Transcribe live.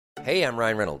Hey, I'm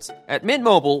Ryan Reynolds. At Mint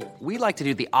Mobile, we like to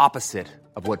do the opposite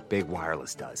of what Big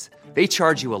Wireless does. They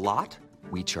charge you a lot,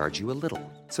 we charge you a little.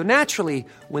 So naturally,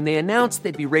 when they announced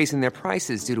they'd be raising their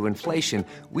prices due to inflation,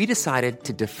 we decided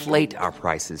to deflate our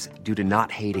prices due to not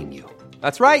hating you.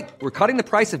 That's right. We're cutting the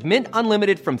price of Mint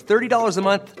Unlimited from $30 a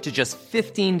month to just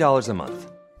 $15 a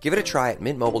month. Give it a try at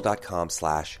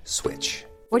mintmobile.com/switch.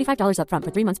 $45 up front for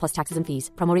 3 months plus taxes and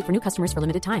fees. Promo rate for new customers for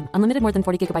limited time. Unlimited more than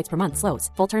 40 gigabytes per month. Slows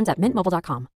full terms at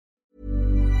mintmobile.com.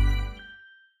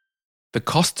 The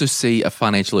cost to see a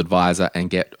financial advisor and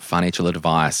get financial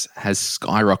advice has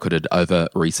skyrocketed over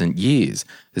recent years.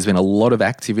 There's been a lot of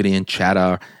activity and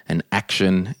chatter and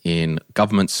action in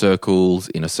government circles,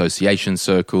 in association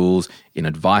circles, in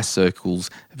advice circles,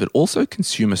 but also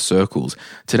consumer circles.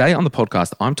 Today on the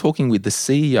podcast, I'm talking with the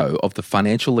CEO of the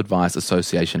Financial Advice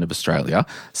Association of Australia,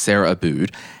 Sarah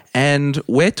Abood, and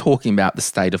we're talking about the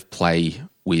state of play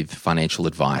with financial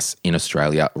advice in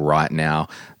Australia right now.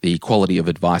 The Quality of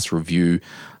Advice Review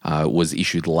was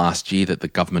issued last year that the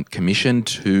government commissioned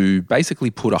to basically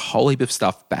put a whole heap of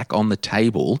stuff back on the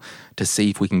table to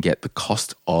see if we can get the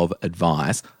cost of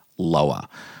advice lower.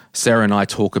 Sarah and I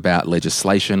talk about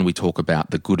legislation, we talk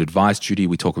about the good advice duty,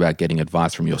 we talk about getting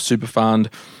advice from your super fund.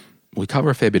 We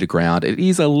cover a fair bit of ground. It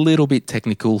is a little bit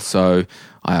technical, so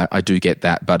I do get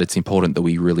that, but it's important that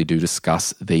we really do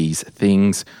discuss these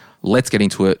things. Let's get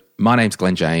into it. My name's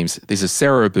Glenn James. This is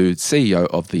Sarah Abood, CEO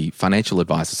of the Financial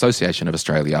Advice Association of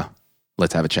Australia.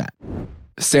 Let's have a chat.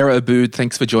 Sarah Abood,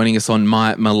 thanks for joining us on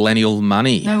My Millennial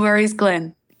Money. No worries,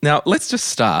 Glenn. Now, let's just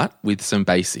start with some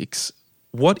basics.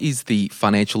 What is the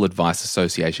Financial Advice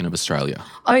Association of Australia?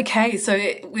 Okay, so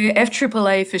we're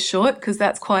FAAA for short, because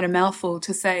that's quite a mouthful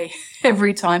to say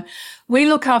every time. We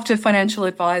look after financial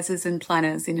advisors and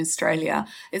planners in Australia.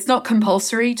 It's not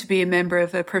compulsory to be a member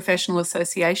of a professional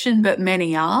association, but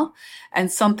many are. And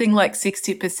something like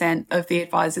 60% of the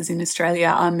advisors in Australia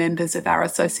are members of our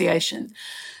association.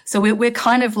 So we're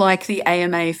kind of like the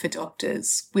AMA for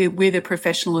doctors. We're the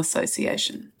professional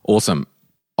association. Awesome.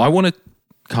 I want to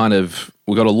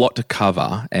we've got a lot to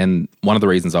cover, and one of the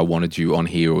reasons I wanted you on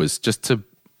here was just to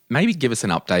maybe give us an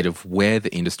update of where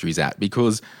the industry's at,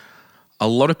 because a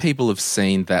lot of people have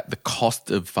seen that the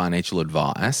cost of financial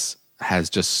advice has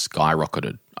just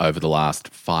skyrocketed over the last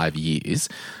 5 years.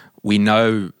 We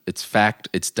know it's fact,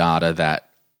 it's data that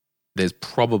there's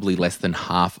probably less than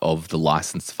half of the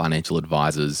licensed financial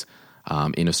advisors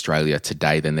in Australia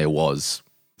today than there was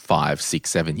 5, 6,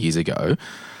 7 years ago.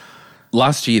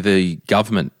 Last year, the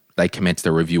government, they commenced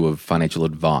a review of financial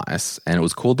advice, and it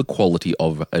was called the Quality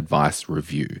of Advice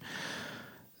Review.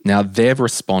 Now, they've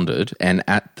responded, and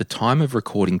at the time of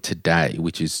recording today,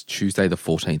 which is Tuesday the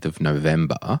 14th of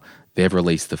November, they've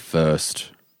released the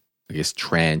first,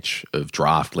 tranche of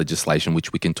draft legislation,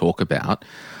 which we can talk about.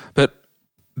 But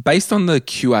based on the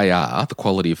QAR, the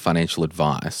Quality of Financial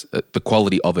Advice, the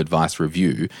Quality of Advice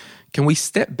Review, can we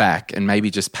step back and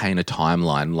maybe just paint a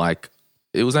timeline? Like,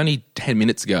 it was only 10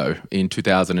 minutes ago in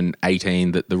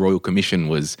 2018 that the Royal Commission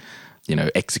was,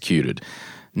 executed.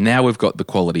 Now we've got the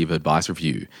Quality of Advice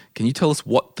Review. Can you tell us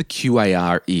what the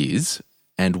QAR is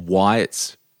and why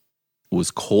it was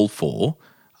called for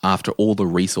after all the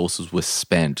resources were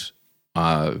spent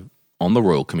on the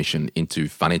Royal Commission into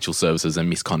financial services and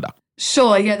misconduct?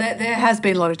 Sure, yeah, there has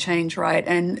been a lot of change, right?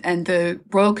 And the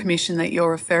Royal Commission that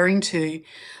you're referring to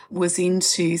was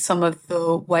into some of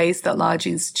the ways that large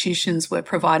institutions were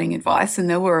providing advice, and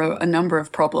there were a number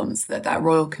of problems that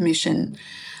Royal Commission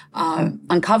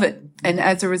uncovered. And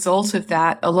as a result of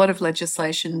that, a lot of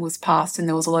legislation was passed, and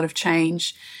there was a lot of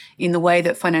change in the way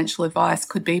that financial advice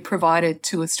could be provided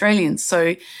to Australians.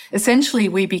 So essentially,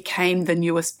 we became the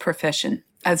newest profession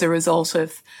as a result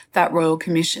of that Royal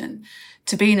Commission.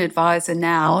 To be an advisor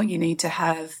now, you need to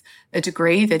have a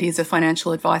degree that is a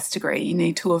financial advice degree. You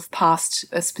need to have passed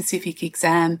a specific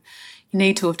exam. You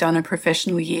need to have done a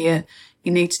professional year.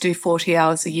 You need to do 40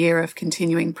 hours a year of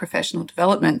continuing professional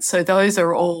development. So those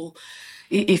are all,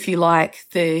 if you like,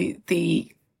 the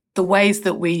ways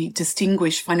that we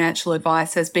distinguish financial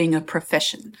advice as being a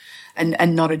profession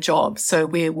and not a job. So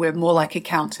we're more like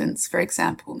accountants, for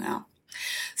example, now.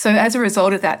 So as a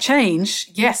result of that change,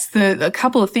 yes, a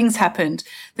couple of things happened.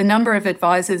 The number of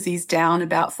advisors is down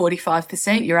about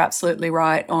 45%. You're absolutely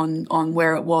right on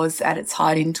where it was at its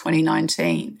height in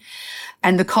 2019.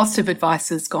 And the cost of advice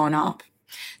has gone up.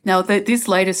 Now, this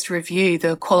latest review,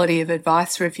 the Quality of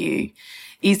Advice Review,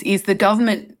 is the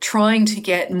government trying to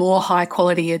get more high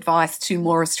quality advice to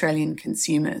more Australian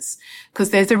consumers,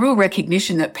 because there's a real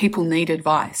recognition that people need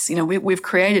advice. You know, we've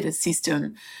created a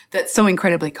system that's so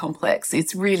incredibly complex.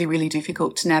 It's really, really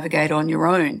difficult to navigate on your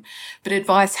own, but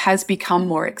advice has become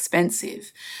more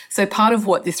expensive. So part of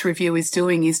what this review is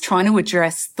doing is trying to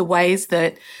address the ways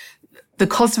that the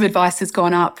cost of advice has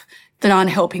gone up that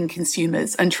aren't helping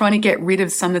consumers, and trying to get rid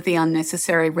of some of the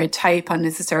unnecessary red tape,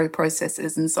 unnecessary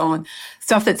processes and so on,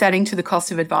 stuff that's adding to the cost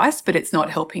of advice, but it's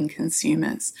not helping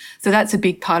consumers. So that's a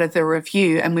big part of the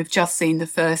review, and we've just seen the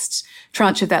first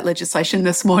tranche of that legislation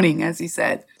this morning, as you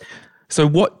said. So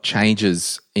what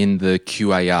changes in the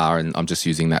QAR, and I'm just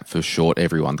using that for short,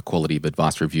 everyone, the Quality of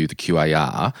Advice Review, the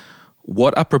QAR,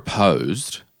 what are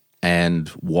proposed and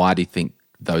why do you think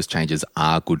those changes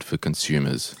are good for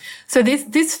consumers? So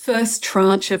this first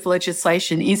tranche of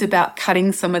legislation is about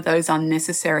cutting some of those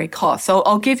unnecessary costs. So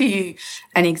I'll give you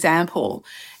an example.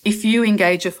 If you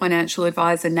engage a financial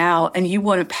advisor now and you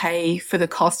want to pay for the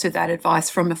cost of that advice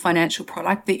from a financial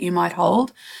product that you might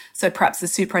hold, so perhaps a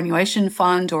superannuation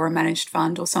fund or a managed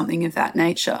fund or something of that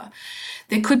nature,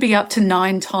 there could be up to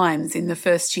 9 times in the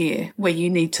first year where you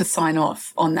need to sign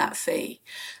off on that fee.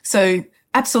 So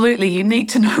absolutely, you need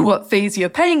to know what fees you're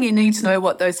paying, you need to know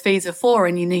what those fees are for,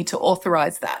 and you need to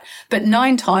authorise that. But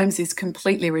 9 times is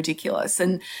completely ridiculous,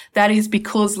 and that is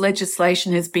because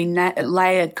legislation has been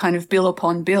layered kind of bill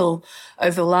upon bill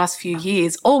over the last few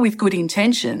years, all with good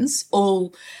intentions,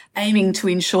 all aiming to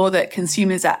ensure that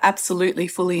consumers are absolutely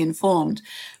fully informed.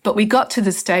 But we got to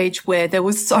the stage where there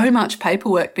was so much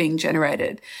paperwork being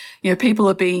generated. You know, people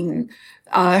are being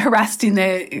harassed in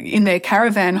their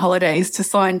caravan holidays to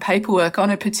sign paperwork on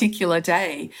a particular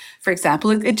day, for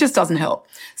example. It just doesn't help.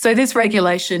 So this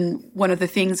regulation, one of the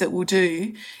things it will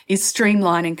do is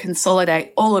streamline and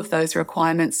consolidate all of those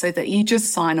requirements so that you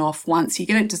just sign off once, you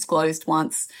get it disclosed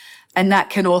once, and that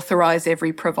can authorise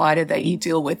every provider that you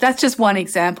deal with. That's just one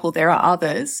example. There are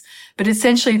others. But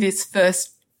essentially this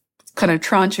first kind of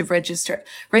tranche of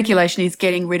regulation is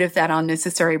getting rid of that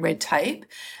unnecessary red tape.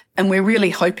 And we're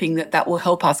really hoping that that will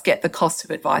help us get the cost of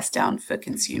advice down for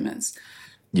consumers.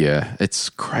 Yeah, it's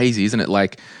crazy, isn't it?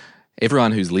 Like,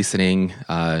 everyone who's listening,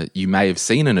 you may have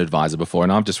seen an advisor before,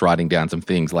 and I'm just writing down some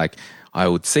things like, I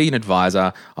would see an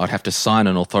advisor, I'd have to sign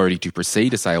an authority to proceed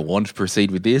to say I want to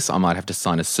proceed with this. I might have to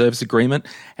sign a service agreement.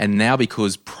 And now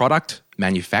because product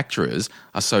manufacturers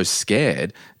are so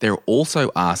scared, they're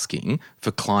also asking for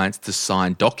clients to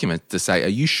sign documents to say, are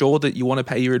you sure that you want to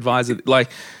pay your advisor? Like,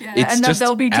 it's and just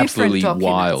there'll be absolutely different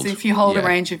wild. If you hold a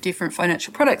range of different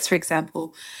financial products, for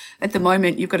example, at the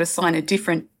moment you've got to sign a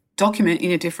different document in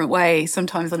a different way,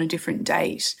 sometimes on a different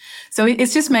date. So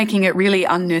it's just making it really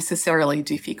unnecessarily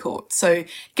difficult. So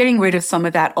getting rid of some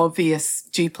of that obvious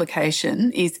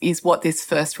duplication is what this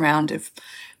first round of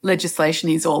legislation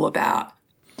is all about.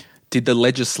 Did the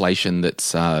legislation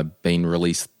that's been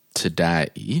released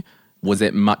today, was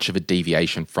there much of a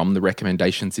deviation from the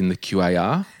recommendations in the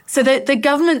QAR? So the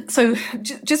government,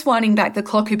 just winding back the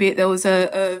clock a bit, there was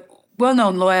a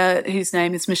well-known lawyer whose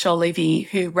name is Michelle Levy,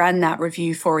 who ran that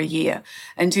review for a year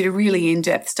and did a really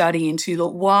in-depth study into,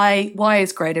 look, why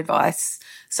is great advice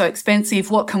so expensive?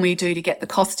 What can we do to get the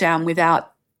cost down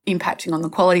without impacting on the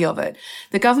quality of it?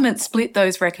 The government split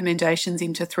those recommendations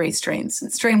into 3 streams.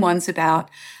 And stream 1's about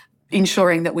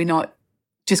ensuring that we're not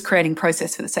just creating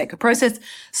process for the sake of process.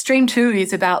 Stream 2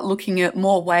 is about looking at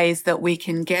more ways that we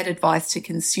can get advice to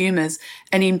consumers,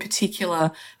 and in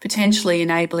particular, potentially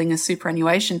enabling a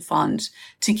superannuation fund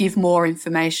to give more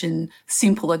information,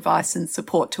 simple advice and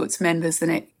support to its members than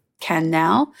it can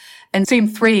now. And stream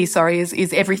 3,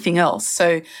 is everything else.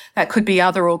 So that could be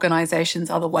other organisations,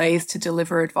 other ways to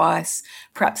deliver advice,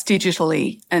 perhaps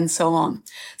digitally and so on.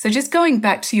 So just going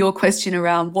back to your question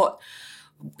around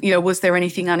was there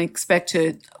anything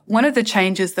unexpected? One of the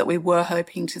changes that we were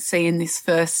hoping to see in this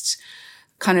first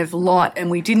kind of lot and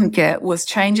we didn't get was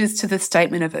changes to the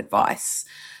statement of advice.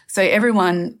 So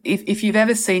everyone, if you've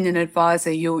ever seen an advisor,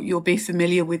 you'll be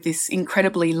familiar with this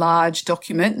incredibly large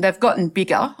document. They've gotten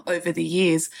bigger over the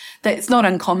years. It's not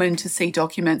uncommon to see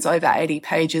documents over 80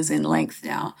 pages in length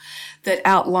now that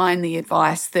outline the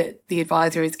advice that the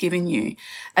advisor has given you.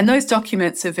 And those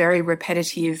documents are very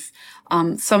repetitive.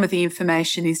 Some of the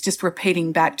information is just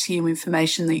repeating back to you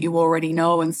information that you already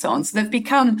know and so on. So they've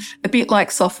become a bit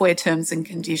like software terms and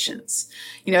conditions.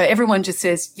 You know, everyone just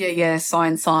says, yeah,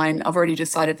 sign. I've already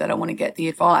decided that I want to get the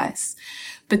advice.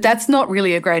 But that's not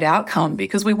really a great outcome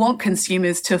because we want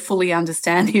consumers to fully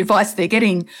understand the advice they're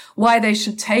getting, why they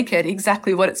should take it,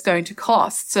 exactly what it's going to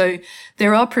cost. So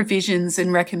there are provisions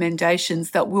and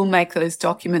recommendations that will make those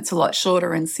documents a lot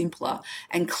shorter and simpler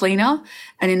and cleaner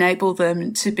and enable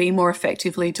them to be more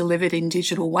effectively delivered in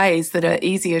digital ways that are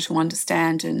easier to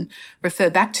understand and refer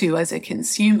back to as a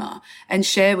consumer and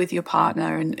share with your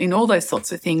partner and in all those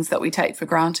sorts of things that we take for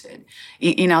granted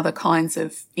in other kinds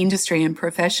of industry and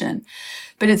profession.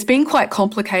 But it's been quite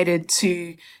complicated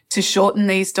to shorten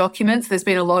these documents. There's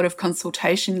been a lot of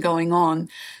consultation going on.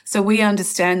 So we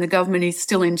understand the government is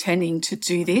still intending to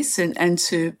do this and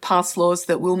to pass laws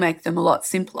that will make them a lot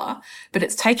simpler, but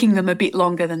it's taking them a bit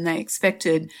longer than they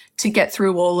expected to get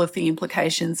through all of the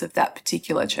implications of that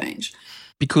particular change.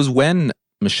 Because when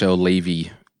Michelle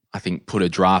Levy, I think, put a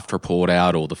draft report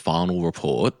out or the final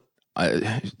report,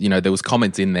 there was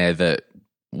comments in there that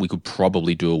we could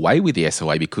probably do away with the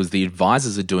SOA because the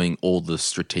advisors are doing all the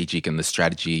strategic and the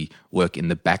strategy work in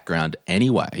the background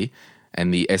anyway.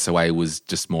 And the SOA was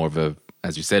just more of a,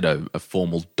 as you said, a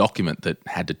formal document that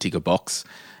had to tick a box.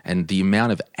 And the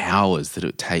amount of hours that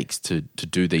it takes to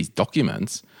do these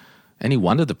documents, any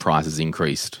wonder the price has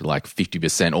increased like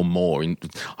 50% or more.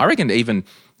 I reckon even,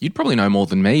 you'd probably know more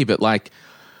than me, but like,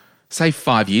 say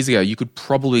 5 years ago, you could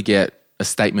probably get a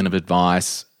statement of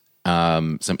advice,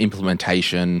 some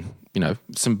implementation,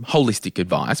 some holistic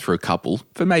advice for a couple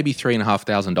for maybe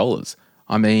 $3,500.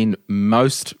 I mean,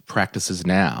 most practices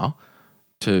now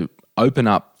to open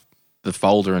up the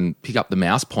folder and pick up the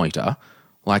mouse pointer,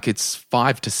 like it's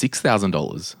 $5,000 to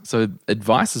 $6,000. So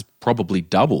advice has probably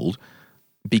doubled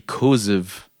because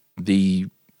of the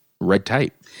red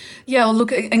tape. Yeah, well,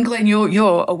 look, and Glenn,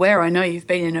 you're aware. I know you've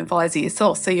been an advisor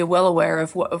yourself, so you're well aware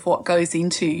of what goes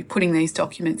into putting these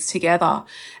documents together.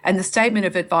 And the statement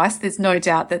of advice, there's no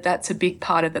doubt that that's a big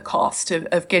part of the cost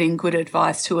of getting good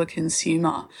advice to a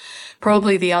consumer.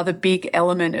 Probably the other big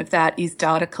element of that is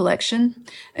data collection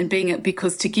and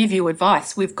because to give you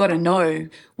advice, we've got to know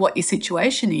what your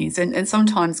situation is. And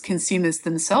sometimes consumers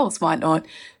themselves might not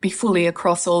be fully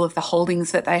across all of the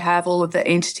holdings that they have, all of the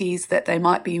entities that they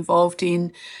might be involved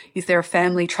in. Is there a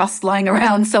family trust lying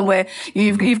around somewhere?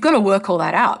 You've got to work all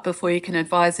that out before you can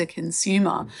advise a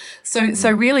consumer.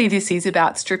 So really this is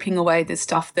about stripping away the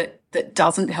stuff that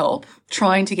doesn't help,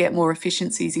 trying to get more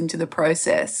efficiencies into the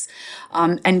process,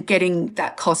 and getting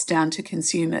that cost down to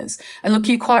consumers. And look,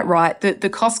 you're quite right that the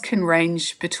cost can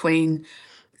range between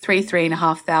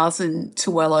 $3,500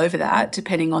 to well over that,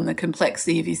 depending on the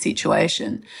complexity of your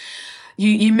situation.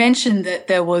 You mentioned that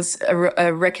there was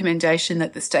a recommendation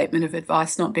that the statement of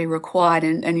advice not be required.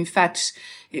 And in fact,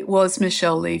 it was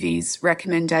Michelle Levy's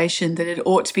recommendation that it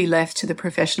ought to be left to the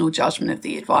professional judgment of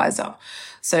the advisor.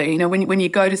 So, when you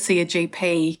go to see a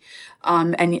GP,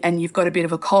 and you've got a bit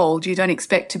of a cold, you don't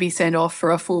expect to be sent off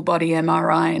for a full body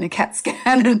MRI and a CAT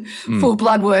scan and full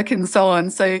blood work and so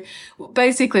on. So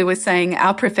basically we're saying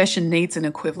our profession needs an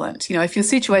equivalent. If your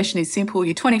situation is simple,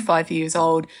 you're 25 years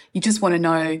old, you just want to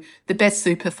know the best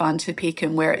super fund to pick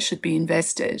and where it should be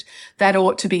invested. That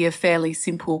ought to be a fairly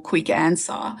simple, quick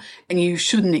answer. And you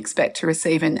shouldn't expect to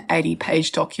receive an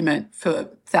 80-page document for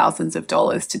thousands of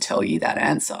dollars to tell you that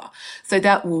answer. So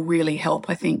that will really help,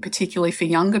 I think, particularly for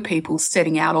younger people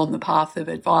setting out on the path of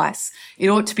advice. It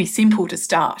ought to be simple to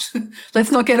start. Let's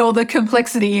not get all the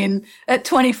complexity in at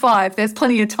 25. There's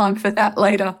plenty of time for that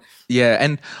later. Yeah,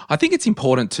 and I think it's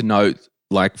important to note,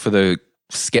 like for the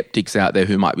skeptics out there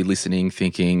who might be listening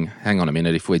thinking, hang on a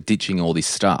minute, if we're ditching all this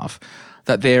stuff,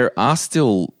 that there are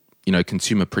still,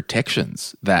 consumer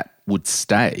protections that would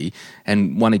stay.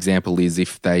 And one example is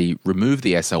if they remove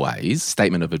the SOA's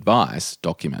statement of advice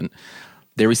document,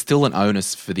 there is still an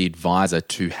onus for the advisor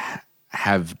to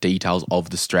have details of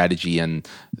the strategy and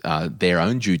their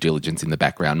own due diligence in the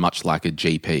background, much like a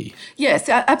GP. Yes,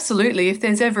 absolutely. If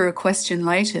there's ever a question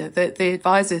later, that the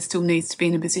advisor still needs to be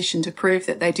in a position to prove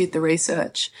that they did the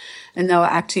research and they were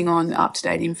acting on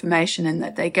up-to-date information and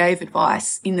that they gave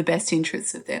advice in the best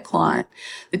interests of their client.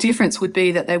 The difference would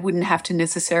be that they wouldn't have to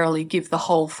necessarily give the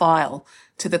whole file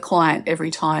to the client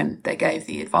every time they gave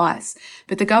the advice.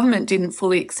 But the government didn't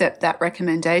fully accept that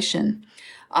recommendation.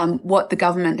 What the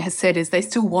government has said is they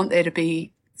still want there to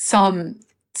be some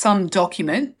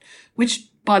document, which,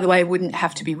 by the way, wouldn't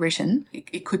have to be written.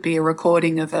 It could be a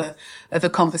recording of a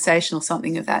conversation or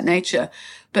something of that nature,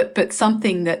 but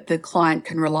something that the client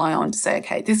can rely on to say,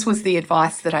 okay, this was the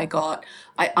advice that I got.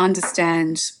 I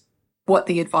understand what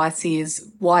the advice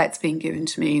is, why it's being given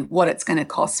to me, what it's going to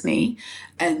cost me,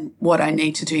 and what I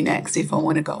need to do next if I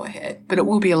want to go ahead. But it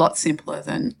will be a lot simpler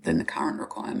than the current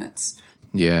requirements.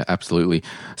 Yeah, absolutely.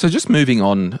 So just moving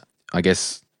on, I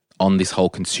guess, on this whole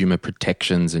consumer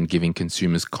protections and giving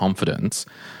consumers confidence,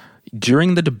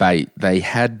 during the debate, they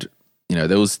had,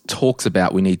 there was talks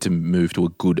about we need to move to a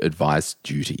good advice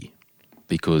duty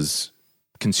because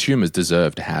consumers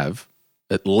deserve to have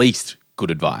at least good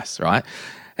advice, right?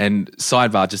 And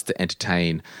sidebar, just to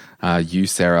entertain you,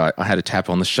 Sarah, I had a tap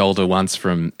on the shoulder once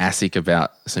from ASIC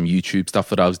about some YouTube stuff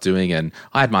that I was doing, and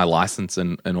I had my license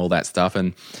and all that stuff,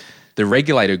 and the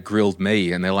regulator grilled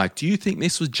me and they're like, do you think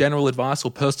this was general advice or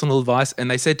personal advice?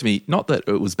 And they said to me, not that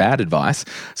it was bad advice.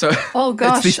 So oh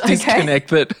gosh, it's this disconnect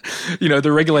that,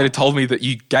 the regulator told me that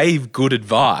you gave good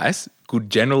advice, good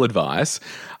general advice,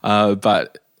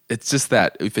 but it's just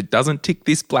that if it doesn't tick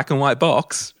this black and white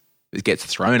box, it gets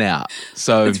thrown out.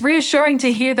 So it's reassuring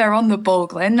to hear they're on the ball,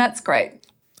 Glenn. That's great.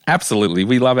 Absolutely.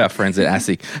 We love our friends at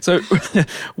ASIC. So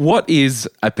what is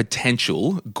a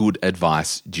potential good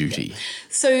advice duty?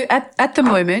 So at the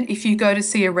moment, if you go to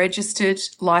see a registered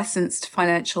licensed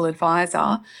financial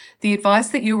advisor, the advice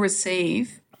that you'll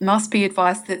receive must be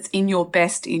advice that's in your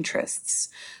best interests.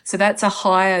 So that's a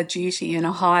higher duty and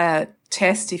a higher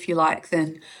test, if you like,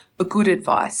 than a good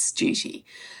advice duty.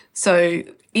 So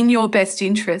in your best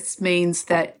interests means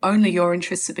that only your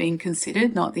interests are being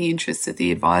considered, not the interests of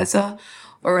the advisor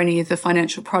or any of the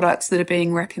financial products that are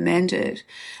being recommended,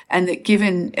 and that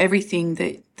given everything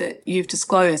that you've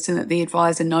disclosed and that the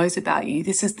advisor knows about you,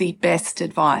 this is the best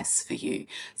advice for you.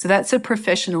 So that's a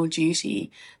professional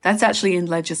duty. That's actually in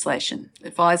legislation.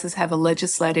 Advisors have a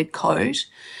legislated code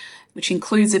which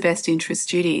includes a best interest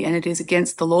duty, and it is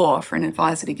against the law for an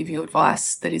advisor to give you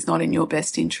advice that is not in your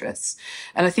best interests.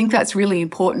 And I think that's really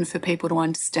important for people to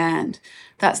understand.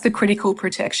 That's the critical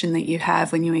protection that you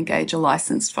have when you engage a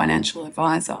licensed financial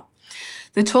advisor.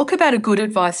 The talk about a good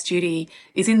advice duty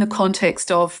is in the context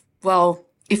of, well,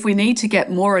 if we need to get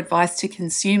more advice to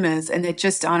consumers and there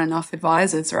just aren't enough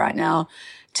advisors right now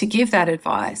to give that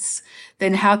advice,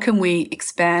 then how can we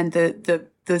expand the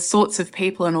sorts of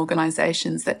people and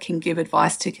organisations that can give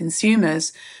advice to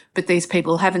consumers, but these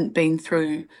people haven't been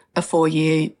through a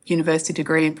 4-year university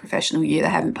degree and professional year, they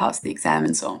haven't passed the exam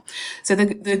and so on. So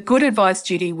the good advice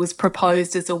duty was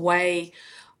proposed as a way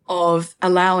of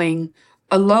allowing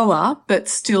a lower but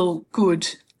still good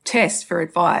test for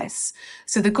advice.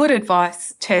 So the good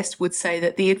advice test would say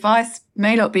that the advice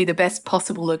may not be the best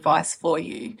possible advice for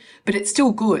you, but it's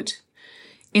still good,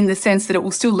 in the sense that it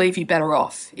will still leave you better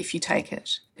off if you take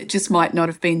it. It just might not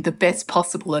have been the best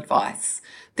possible advice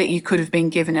that you could have been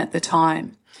given at the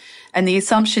time. And the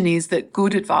assumption is that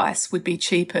good advice would be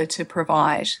cheaper to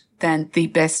provide than the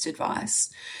best advice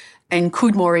and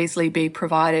could more easily be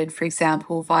provided, for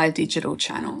example, via digital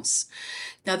channels.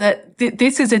 Now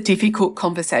this is a difficult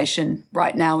conversation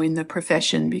right now in the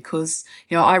profession because,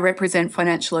 I represent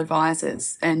financial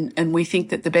advisors and we think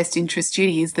that the best interest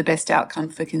duty is the best outcome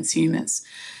for consumers.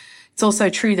 It's also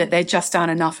true that there just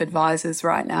aren't enough advisors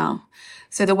right now.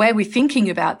 So the way we're thinking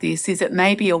about this is it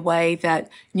may be a way that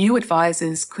new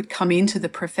advisors could come into the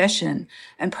profession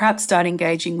and perhaps start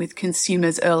engaging with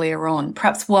consumers earlier on,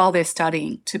 perhaps while they're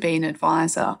studying to be an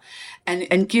advisor,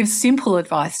 and give simple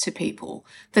advice to people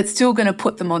that's still going to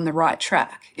put them on the right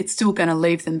track. It's still going to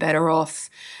leave them better off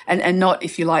and not,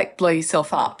 if you like, blow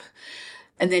yourself up.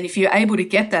 And then if you're able to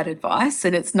get that advice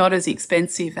and it's not as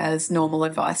expensive as normal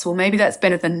advice, well, maybe that's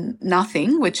better than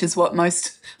nothing, which is what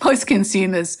most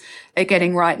consumers are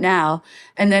getting right now.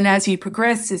 And then as you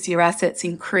progress, as your assets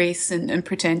increase and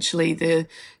potentially the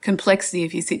complexity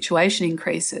of your situation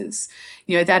increases,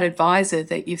 that advisor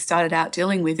that you've started out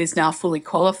dealing with is now fully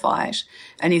qualified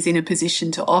and is in a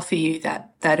position to offer you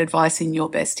that advice in your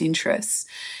best interests.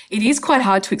 It is quite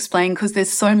hard to explain because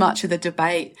there's so much of the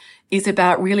debate is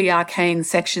about really arcane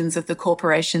sections of the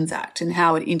Corporations Act and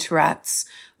how it interacts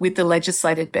with the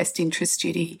legislated best interest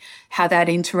duty, how that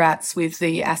interacts with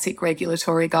the ASIC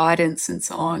regulatory guidance and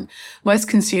so on. Most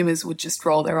consumers would just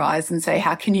roll their eyes and say,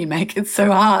 how can you make it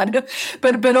so hard?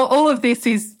 But all of this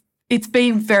it's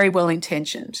been very well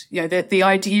intentioned. That the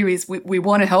idea is we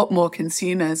want to help more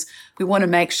consumers. We want to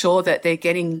make sure that they're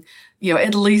getting,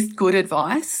 at least good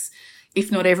advice. If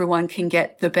not everyone can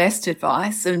get the best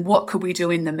advice, and what could we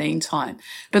do in the meantime?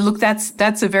 But look,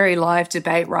 that's a very live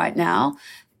debate right now.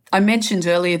 I mentioned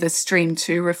earlier the Stream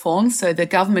 2 reform. So the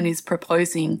government is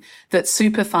proposing that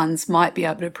super funds might be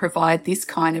able to provide this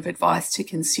kind of advice to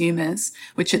consumers,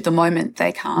 which at the moment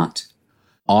they can't.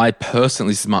 This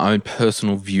is my own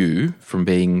personal view from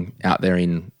being out there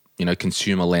in,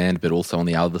 consumer land, but also on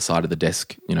the other side of the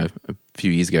desk, a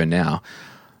few years ago now.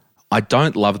 I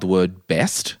don't love the word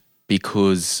best,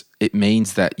 because it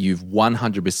means that you've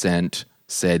 100%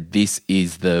 said this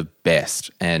is the best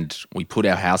and we put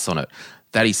our house on it.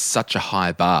 That is such a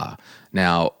high bar.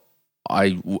 Now,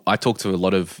 I talk to a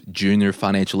lot of junior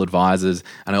financial advisors,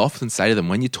 and I often say to them,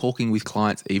 when you're talking with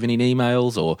clients, even in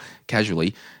emails or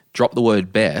casually, drop the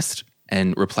word best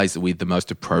and replace it with the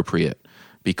most appropriate,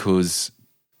 because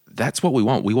that's what we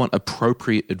want. We want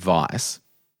appropriate advice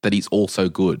that is also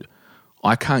good.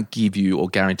 I can't give you or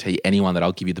guarantee anyone that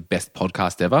I'll give you the best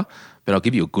podcast ever, but I'll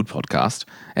give you a good podcast.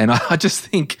 And I just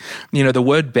think, the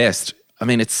word best, I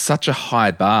mean, it's such a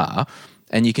high bar,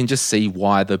 and you can just see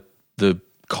why the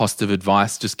cost of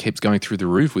advice just keeps going through the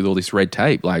roof with all this red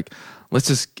tape. Like, let's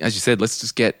just, as you said, let's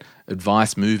just get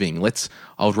advice moving.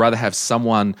 I would rather have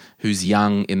someone who's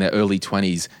young in their early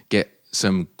 20s get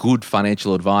some good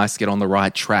financial advice, get on the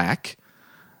right track,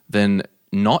 than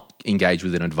not engage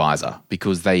with an advisor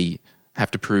because they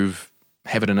have to prove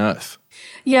heaven and earth.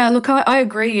 Yeah, look, I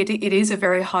agree. It is a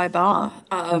very high bar.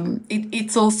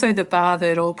 It's also the bar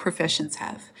that all professions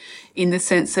have, in the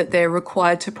sense that they're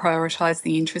required to prioritise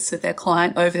the interests of their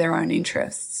client over their own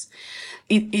interests.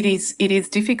 It is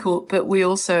difficult, but we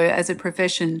also, as a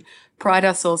profession, pride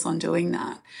ourselves on doing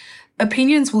that.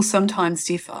 Opinions will sometimes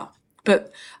differ.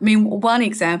 But, I mean, one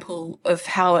example of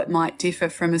how it might differ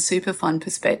from a super fund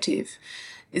perspective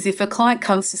is if a client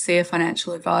comes to see a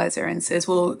financial advisor and says,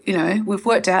 well, we've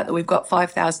worked out that we've got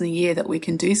 $5,000 a year that we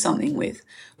can do something with.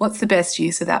 What's the best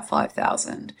use of that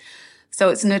 $5,000? So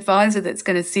it's an advisor that's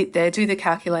going to sit there, do the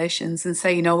calculations and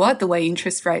say, you know what, the way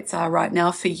interest rates are right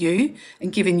now for you,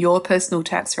 and given your personal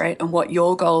tax rate and what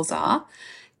your goals are,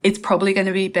 it's probably going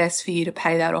to be best for you to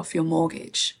pay that off your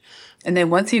mortgage. And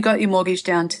then once you've got your mortgage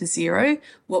down to zero,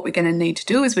 what we're going to need to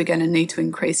do is we're going to need to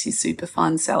increase your super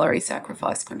fund salary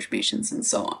sacrifice contributions and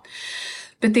so on.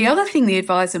 But the other thing the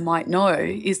advisor might know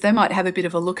is they might have a bit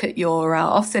of a look at your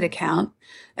offset account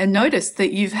and notice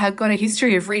that you've got a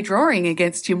history of redrawing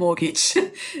against your mortgage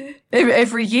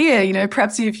every year.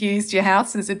 Perhaps you've used your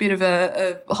house as a bit of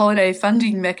a holiday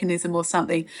funding mechanism or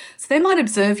something. So they might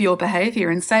observe your behaviour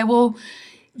and say, well,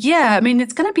 yeah, I mean,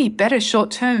 it's going to be better short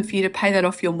term for you to pay that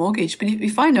off your mortgage. But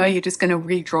if I know you're just going to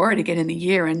redraw it again in a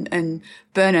year and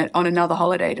burn it on another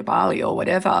holiday to Bali or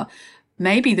whatever,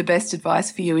 maybe the best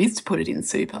advice for you is to put it in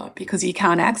super, because you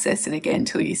can't access it again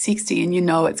till you're 60 and you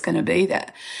know it's going to be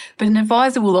there. But an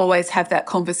advisor will always have that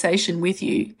conversation with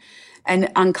you and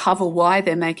uncover why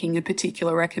they're making a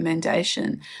particular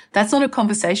recommendation. That's not a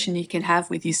conversation you can have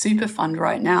with your super fund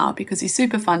right now, because your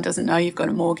super fund doesn't know you've got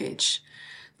a mortgage.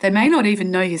 They may not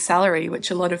even know your salary, which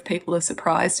a lot of people are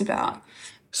surprised about.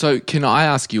 So can I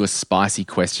ask you a spicy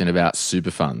question about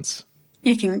super funds?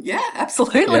 You can, yeah,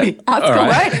 absolutely. Yeah. Ask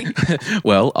away. Right.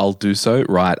 Well, I'll do so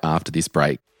right after this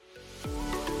break.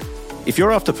 If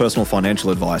you're after personal financial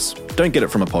advice, don't get it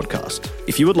from a podcast.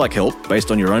 If you would like help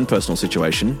based on your own personal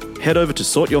situation, head over to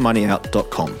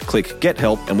sortyourmoneyout.com. Click Get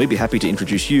Help and we'd be happy to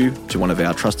introduce you to one of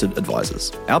our trusted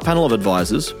advisors. Our panel of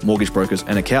advisors, mortgage brokers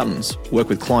and accountants work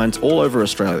with clients all over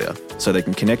Australia so they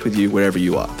can connect with you wherever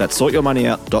you are. That's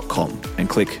sortyourmoneyout.com and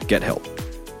click Get Help.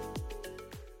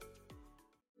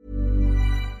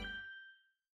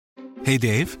 Hey,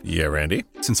 Dave. Yeah, Randy.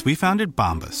 Since we founded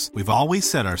Bombas, we've always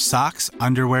said our socks,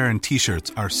 underwear, and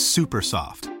T-shirts are super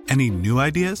soft. Any new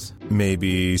ideas?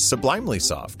 Maybe sublimely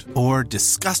soft. Or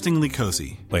disgustingly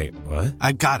cozy. Wait, what?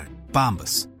 I got it.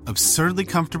 Bombas. Absurdly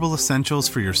comfortable essentials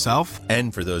for yourself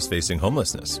and for those facing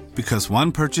homelessness. Because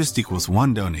one purchased equals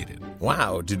one donated.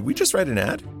 Wow, did we just write an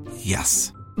ad?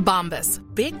 Yes. Bombas.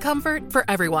 Big comfort for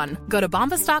everyone. Go to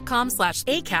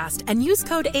bombas.com/ACAST and use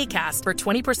code ACAST for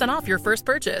 20% off your first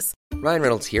purchase. Ryan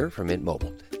Reynolds here from Mint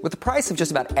Mobile. With the price of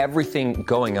just about everything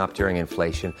going up during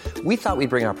inflation, we thought we'd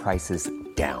bring our prices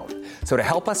down. So to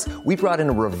help us, we brought in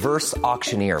a reverse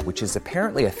auctioneer, which is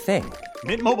apparently a thing.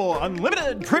 Mint Mobile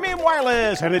Unlimited Premium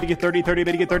Wireless. How to get 30, 30,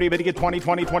 bit to get 30, bit to get 20,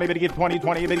 20, 20, bit to get 20,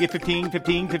 20, bit to get 15,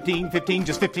 15, 15, 15,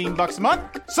 just $15 a month?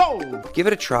 Sold! Give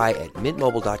it a try at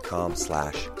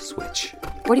mintmobile.com/switch.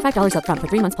 $45 up front for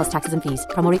 3 months plus taxes and fees.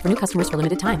 Promo rate for new customers for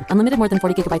limited time. Unlimited more than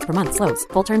 40 gigabytes per month. Slows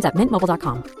full terms at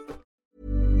mintmobile.com.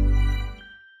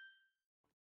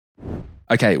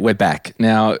 Okay, we're back.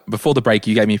 Now, before the break,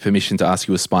 you gave me permission to ask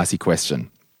you a spicy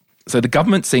question. So the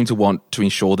government seem to want to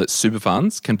ensure that super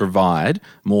funds can provide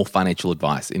more financial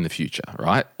advice in the future,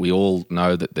 right? We all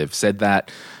know that they've said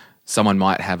that. Someone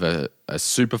might have a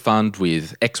super fund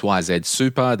with XYZ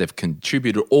Super. They've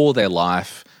contributed all their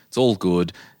life. It's all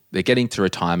good. They're getting to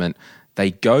retirement.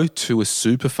 They go to a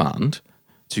super fund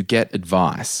to get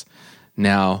advice.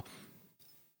 Now,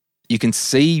 you can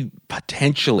see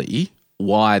potentially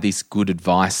why this good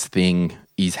advice thing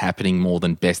is happening more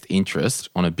than best interest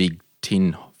on a big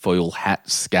tin foil hat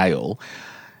scale.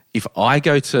 If I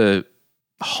go to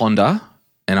Honda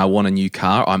and I want a new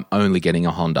car, I'm only getting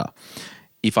a Honda.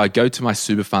 if I go to my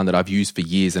super fund that I've used for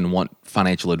years and want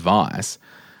financial advice,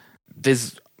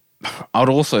 I'd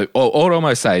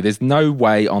almost say there's no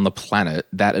way on the planet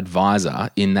that advisor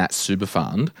in that super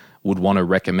fund would want to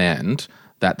recommend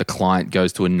that the client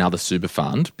goes to another super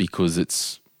fund because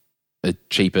it's a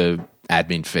cheaper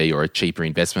admin fee or a cheaper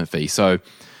investment fee. So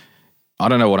I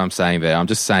don't know what I'm saying there. I'm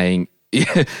just saying,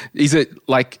 is it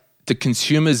like, do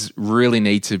consumers really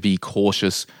need to be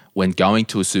cautious when going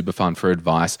to a super fund for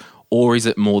advice? Or is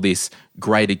it more this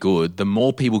greater good? The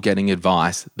more people getting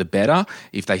advice, the better.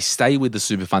 If they stay with the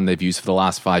super fund they've used for the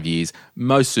last 5 years,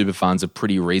 most super funds are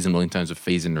pretty reasonable in terms of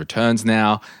fees and returns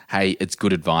now. Hey, it's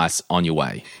good advice, on your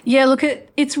way. Yeah, look,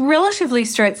 it's relatively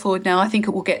straightforward now. I think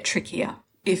it will get trickier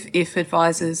if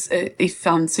advisors, if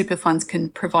super funds can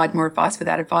provide more advice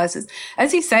without advisors.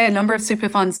 As you say, a number of super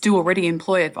funds do already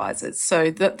employ advisors.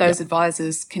 So those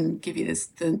advisors can give you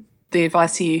the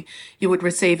advice you would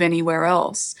receive anywhere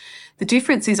else. The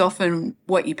difference is often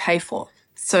what you pay for.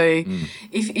 So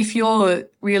if you're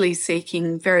really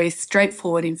seeking very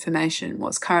straightforward information,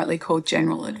 what's currently called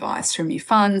general advice from your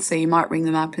fund, so you might ring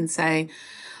them up and say,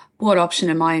 what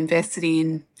option am I invested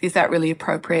in? Is that really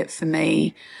appropriate for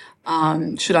me?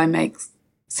 Should I make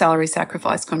salary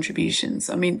sacrifice contributions?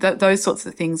 I mean, those sorts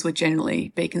of things would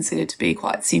generally be considered to be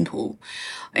quite simple.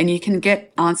 And you can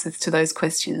get answers to those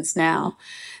questions now.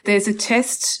 There's a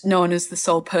test known as the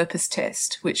sole purpose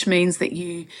test, which means that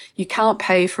you can't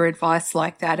pay for advice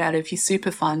like that out of your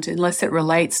super fund unless it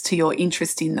relates to your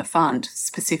interest in the fund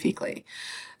specifically.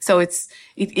 So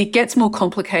it gets more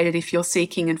complicated if you're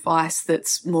seeking advice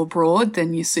that's more broad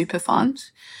than your super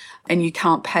fund. And you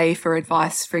can't pay for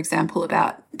advice, for example,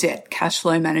 about debt, cash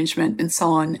flow management and so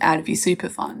on out of your super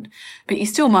fund. But you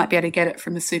still might be able to get it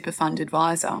from a super fund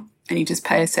advisor and you just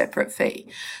pay a separate fee.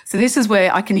 So this is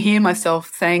where I can hear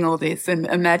myself saying all this and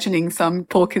imagining some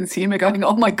poor consumer going,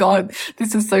 oh my God,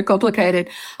 this is so complicated.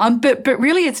 But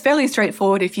really it's fairly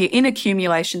straightforward. If you're in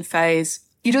accumulation phase,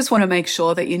 you just want to make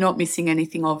sure that you're not missing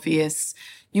anything obvious.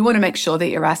 You want to make sure that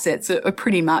your assets are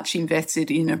pretty much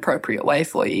invested in an appropriate way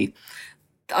for you.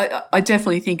 I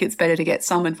definitely think it's better to get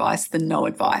some advice than no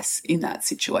advice in that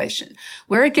situation.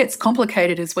 Where it gets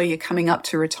complicated is where you're coming up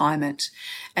to retirement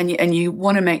and you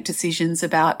want to make decisions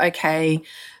about, okay,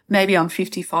 maybe I'm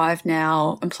 55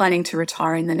 now. I'm planning to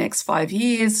retire in the next 5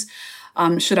 years.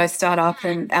 Should I start up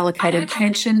an allocated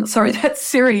pension? Sorry, that's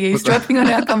Siri eavesdropping on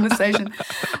our conversation.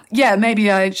 Yeah, maybe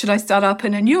should I start up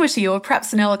an annuity or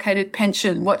perhaps an allocated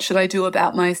pension? What should I do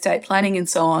about my estate planning and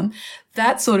so on?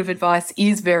 That sort of advice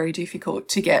is very difficult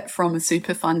to get from a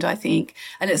super fund, I think.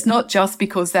 And it's not just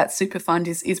because that super fund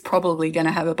is probably going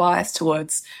to have a bias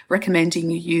towards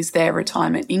recommending you use their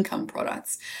retirement income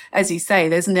products. As you say,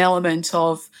 there's an element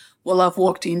of, well, I've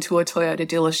walked into a Toyota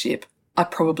dealership. I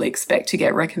probably expect to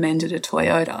get recommended a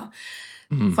Toyota.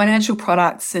 Financial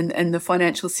products and the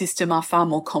financial system are far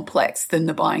more complex than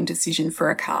the buying decision for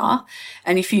a car.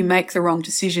 And if you make the wrong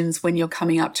decisions when you're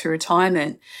coming up to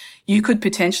retirement, you could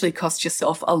potentially cost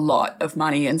yourself a lot of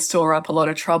money and store up a lot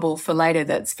of trouble for later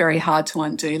that's very hard to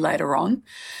undo later on.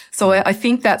 So I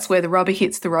think that's where the rubber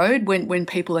hits the road when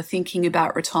people are thinking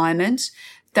about retirement.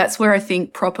 That's where I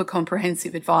think proper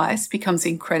comprehensive advice becomes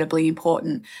incredibly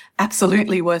important.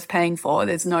 Absolutely worth paying for.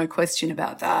 There's no question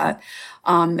about that.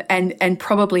 And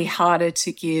probably harder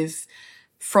to give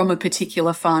from a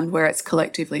particular fund where it's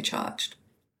collectively charged.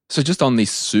 So just on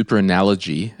this super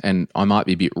analogy, and I might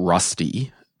be a bit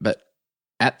rusty, but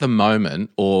at the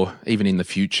moment or even in the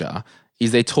future,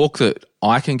 is there talk that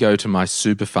I can go to my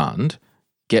super fund,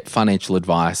 get financial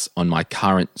advice on my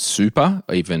current super,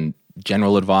 or even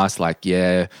general advice like,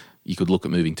 yeah, you could look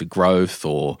at moving to growth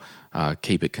or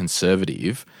keep it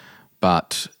conservative,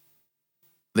 but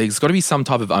there's got to be some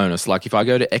type of onus. Like if I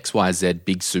go to XYZ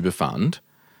big super fund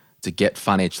to get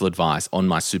financial advice on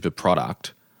my super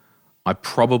product, I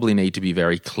probably need to be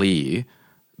very clear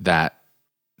that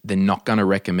they're not going to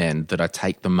recommend that I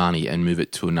take the money and move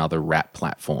it to another wrap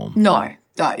platform. No,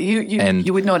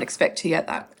 you would not expect to get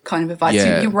that kind of advice.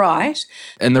 Yeah. You're right.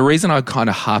 And the reason I'm kind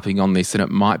of harping on this, and it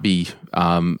might be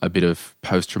a bit of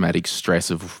post-traumatic stress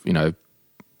of,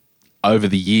 over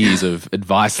the years of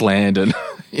advice land and,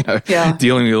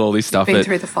 dealing with all this stuff. Been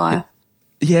through the fire.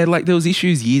 Yeah, like there was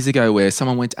issues years ago where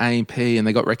someone went to A&P and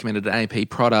they got recommended an A&P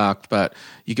product, but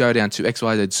you go down to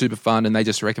XYZ Super Fund and they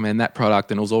just recommend that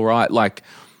product and it was all right. Like,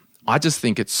 I just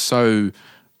think it's so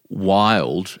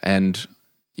wild, and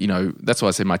that's why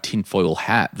I said my tinfoil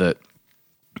hat, that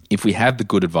if we have the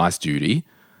good advice duty,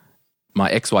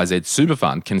 my XYZ super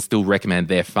fund can still recommend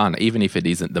their fund, even if it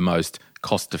isn't the most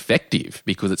cost effective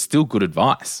because it's still good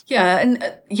advice. Yeah,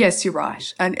 and yes, you're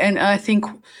right. And I think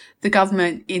the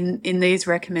government in these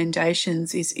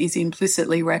recommendations is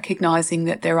implicitly recognising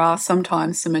that there are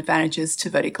sometimes some advantages to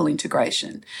vertical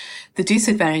integration. The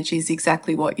disadvantage is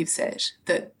exactly what you've said,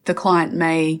 that the client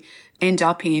may end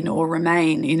up in or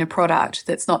remain in a product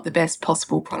that's not the best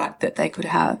possible product that they could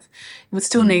have. It would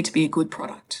still need to be a good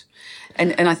product.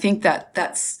 And I think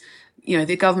that's,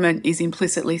 the government is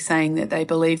implicitly saying that they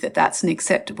believe that that's an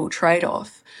acceptable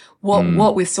trade-off.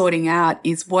 What we're sorting out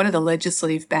is what are the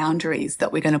legislative boundaries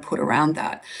that we're going to put around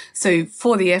that. So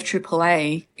for the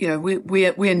FAAA,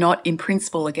 we're not in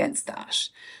principle against that.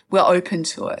 We're open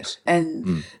to it.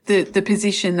 And the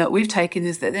position that we've taken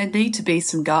is that there need to be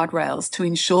some guardrails to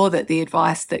ensure that the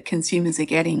advice that consumers are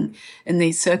getting in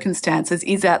these circumstances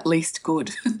is at least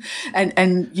good.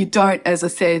 and you don't, as I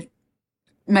said,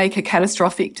 make a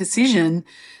catastrophic decision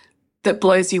that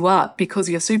blows you up because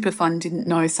your super fund didn't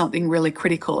know something really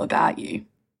critical about you.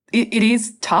 It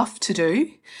is tough to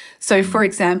do. So, for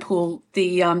example,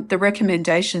 the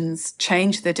recommendations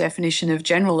change the definition of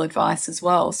general advice as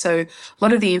well. So a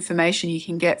lot of the information you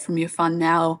can get from your fund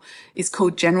now is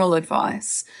called general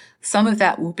advice. Some of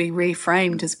that will be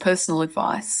reframed as personal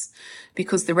advice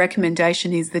because the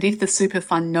recommendation is that if the super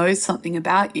fund knows something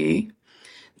about you,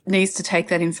 needs to take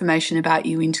that information about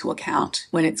you into account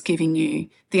when it's giving you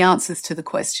the answers to the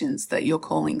questions that you're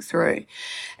calling through.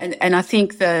 And I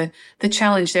think the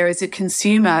challenge there as a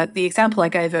consumer, the example I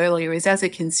gave earlier is as a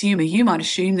consumer, you might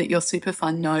assume that your super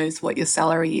fund knows what your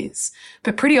salary is,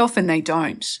 but pretty often they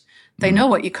don't. They know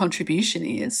what your contribution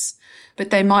is, but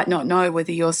they might not know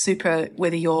whether your salary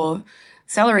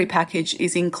package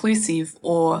is inclusive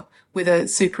or whether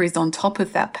super is on top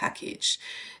of that package.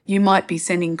 You might be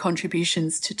sending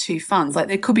contributions to two funds. Like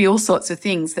there could be all sorts of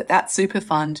things that super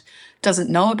fund doesn't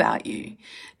know about you.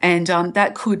 And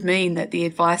that could mean that the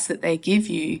advice that they give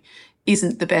you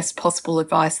isn't the best possible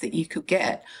advice that you could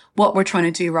get. What we're trying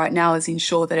to do right now is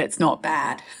ensure that it's not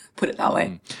bad, put it that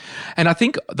way. And I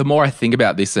think the more I think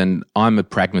about this, and I'm a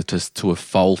pragmatist to a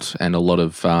fault and a lot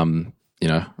of, I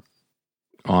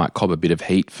might cop a bit of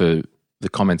heat for the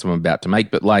comments I'm about to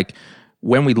make, but like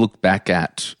when we look back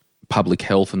at public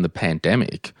health and the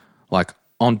pandemic, like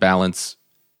on balance,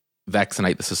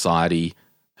 vaccinate the society,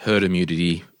 herd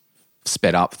immunity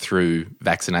sped up through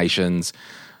vaccinations.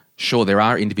 Sure, there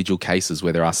are individual cases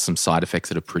where there are some side effects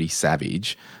that are pretty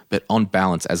savage, but on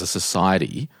balance, as a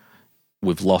society,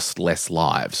 we've lost less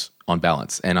lives on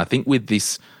balance. And I think with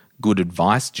this good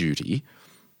advice duty,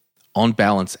 on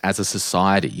balance, as a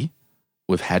society,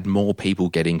 we've had more people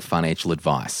getting financial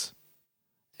advice.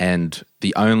 And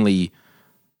the only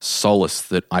solace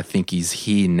that I think is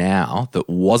here now that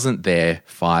wasn't there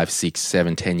 5, 6,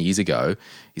 7, 10 years ago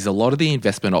is a lot of the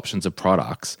investment options of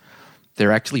products,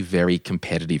 they're actually very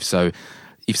competitive. So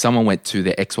if someone went to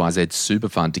their XYZ super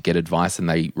fund to get advice and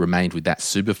they remained with that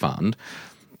super fund,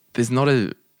 there's not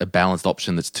a balanced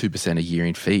option that's 2% a year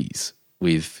in fees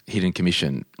with hidden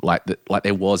commission like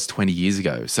there was 20 years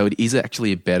ago. So it is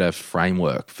actually a better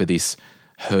framework for this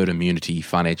herd immunity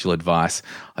financial advice.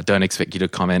 I don't expect you to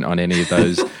comment on any of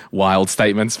those wild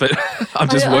statements, but I'm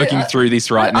just working through this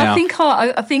right now.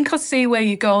 I think I see where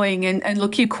you're going. And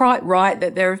look, you're quite right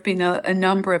that there have been a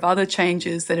number of other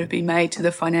changes that have been made to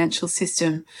the financial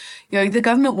system. The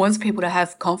government wants people to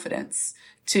have confidence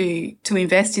to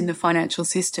invest in the financial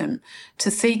system, to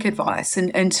seek advice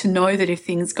and to know that if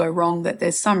things go wrong, that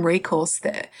there's some recourse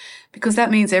there, because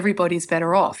that means everybody's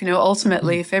better off.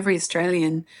 Ultimately, if every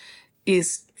Australian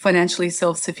is financially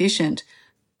self-sufficient,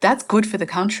 that's good for the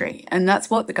country. And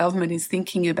that's what the government is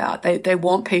thinking about. They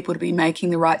want people to be making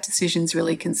the right decisions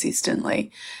really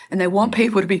consistently, and they want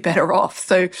people to be better off.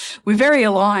 So we're very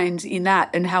aligned in that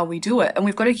and how we do it. And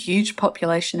we've got a huge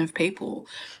population of people,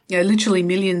 literally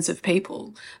millions of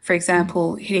people, for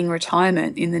example, hitting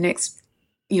retirement in the next,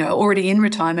 already in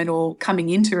retirement or coming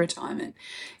into retirement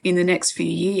in the next few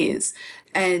years.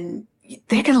 And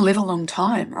they're going to live a long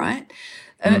time, right?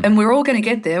 And we're all going to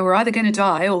get there. We're either going to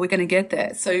die or we're going to get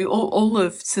there. So all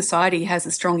of society has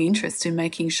a strong interest in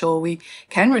making sure we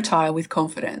can retire with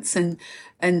confidence and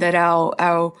that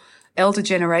our elder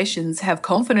generations have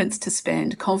confidence to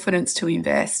spend, confidence to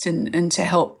invest and to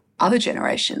help other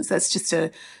generations. That's just a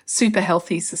super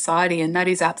healthy society, and that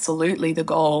is absolutely the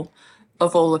goal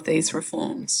of all of these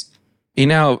reforms.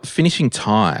 In our finishing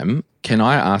time, can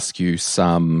I ask you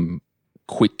some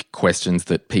quick questions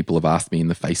that people have asked me in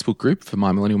the Facebook group for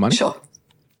My Millennial Money? Sure.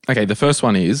 Okay, the first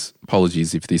one is,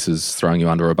 apologies if this is throwing you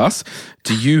under a bus,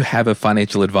 do you have a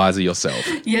financial advisor yourself?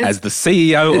 Yes. As the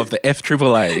CEO of the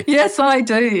FAAA? Yes, I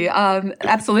do.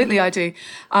 Absolutely, I do.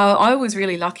 I was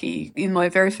really lucky in my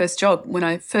very first job. When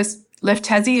I first left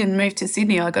Tassie and moved to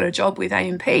Sydney, I got a job with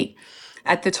AMP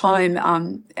at the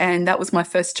time, and that was my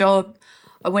first job.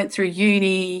 I went through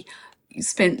uni,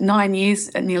 spent 9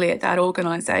 years nearly at that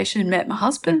organisation, met my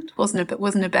husband, wasn't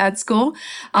a bad score.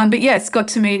 But yes, got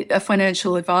to meet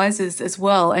financial advisors as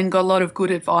well and got a lot of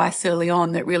good advice early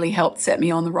on that really helped set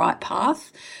me on the right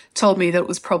path. Told me that it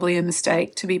was probably a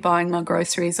mistake to be buying my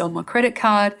groceries on my credit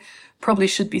card. Probably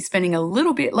should be spending a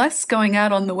little bit less going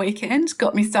out on the weekend,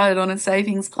 got me started on a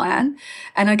savings plan.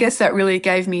 And I guess that really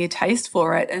gave me a taste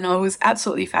for it. And I was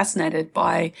absolutely fascinated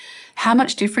by how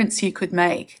much difference you could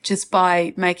make just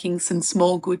by making some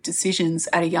small good decisions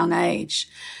at a young age,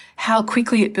 how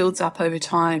quickly it builds up over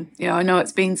time. You know, I know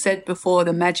it's been said before,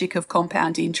 the magic of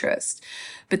compound interest,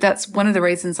 but that's one of the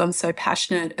reasons I'm so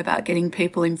passionate about getting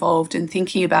people involved and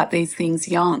thinking about these things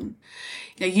young.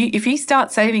 If you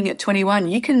start saving at 21,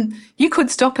 you could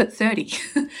stop at 30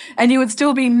 and you would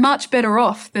still be much better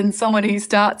off than someone who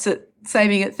starts at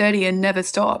saving at 30 and never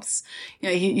stops.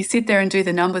 You sit there and do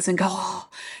the numbers and go, oh,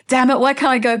 damn it, why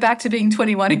can't I go back to being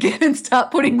 21 again and start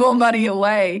putting more money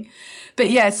away? But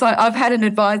yes, I've had an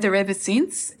advisor ever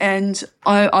since, and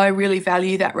I really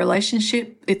value that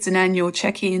relationship. It's an annual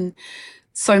check-in.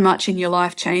 So much in your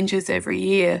life changes every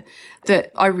year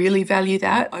that I really value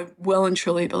that. I well and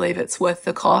truly believe it's worth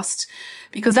the cost,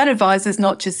 because that advisor's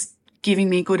not just giving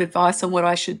me good advice on what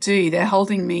I should do. They're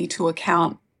holding me to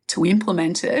account to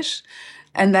implement it.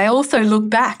 And they also look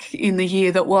back in the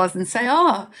year that was and say,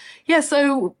 oh, yeah,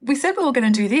 so we said we were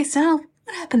going to do this. Now,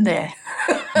 what happened there?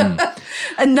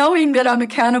 And knowing that I'm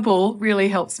accountable really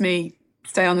helps me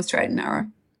stay on the straight and narrow.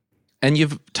 And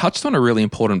you've touched on a really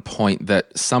important point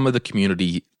that some of the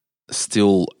community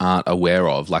still aren't aware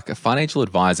of. Like, a financial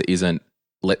advisor isn't,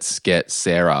 let's get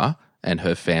Sarah and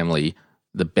her family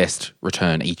the best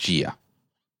return each year.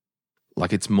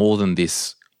 Like, it's more than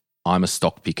this, I'm a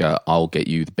stock picker, I'll get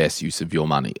you the best use of your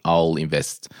money. I'll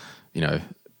invest,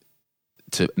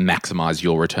 to maximize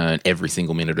your return every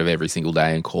single minute of every single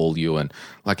day and call you. And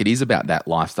like, it is about that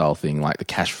lifestyle thing, like the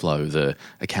cash flow, the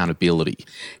accountability.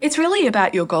 It's really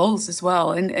about your goals as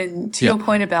well. And to your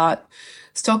point about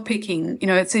stock picking,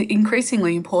 it's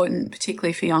increasingly important,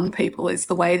 particularly for young people, is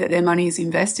the way that their money is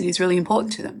invested is really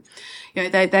important to them.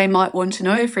 They might want to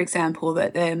know, for example,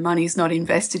 that their money is not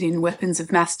invested in weapons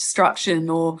of mass destruction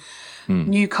or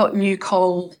new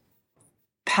coal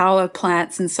power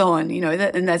plants and so on,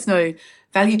 and there's no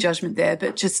value judgment there,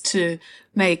 but just to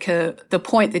make the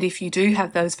point that if you do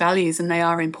have those values and they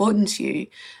are important to you,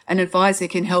 an advisor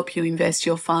can help you invest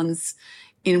your funds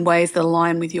in ways that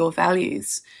align with your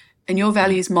values. And your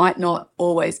values might not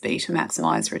always be to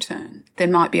maximize return. There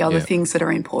might be other things that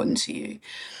are important to you.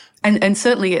 And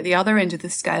certainly at the other end of the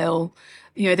scale,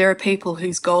 there are people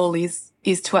whose goal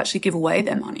is to actually give away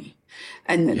their money.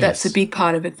 And that's a big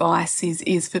part of advice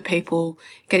is for people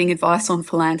getting advice on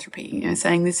philanthropy,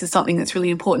 saying this is something that's really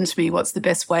important to me. What's the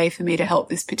best way for me to help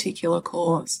this particular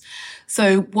cause?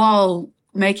 So while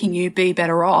making you be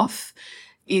better off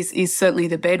is certainly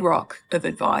the bedrock of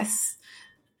advice,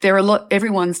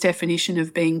 everyone's definition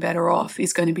of being better off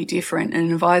is going to be different, and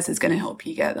an advisor is going to help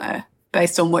you get there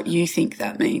based on what you think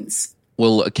that means.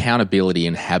 Well, accountability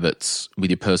and habits with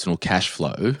your personal cash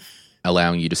flow,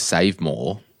 allowing you to save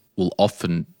more, will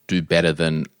often do better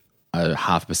than a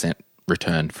 0.5%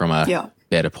 return from a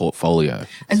better portfolio.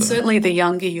 And certainly the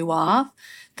younger you are,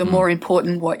 the more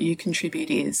important what you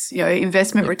contribute is.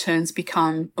 Investment returns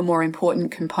become a more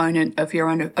important component of your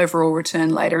own overall return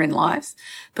later in life.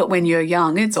 But when you're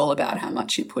young, it's all about how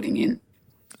much you're putting in.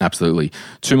 Absolutely.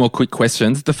 2 more quick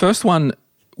questions. The first one,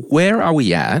 where are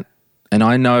we at? And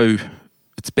I know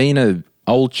it's been an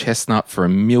old chestnut for a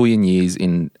million years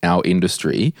in our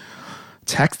industry.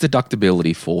 Tax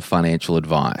deductibility for financial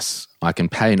advice. I can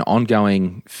pay an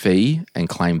ongoing fee and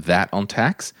claim that on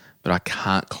tax, but I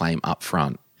can't claim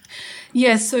upfront.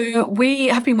 Yeah, so we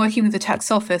have been working with the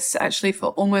tax office actually for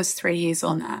almost 3 years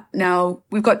on that. Now,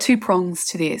 we've got 2 prongs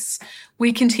to this.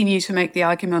 We continue to make the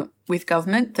argument with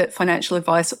government that financial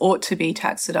advice ought to be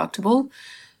tax deductible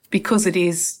because it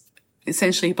is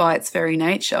essentially by its very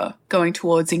nature going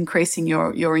towards increasing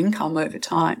your income over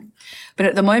time. But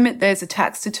at the moment, there's a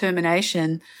tax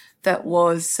determination that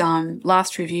was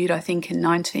last reviewed, I think, in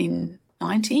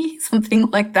 1990,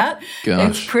 something like that. Gosh.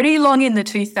 It's pretty long in the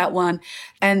tooth, that one.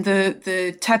 And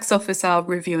the tax office are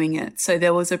reviewing it. So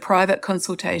there was a private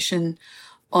consultation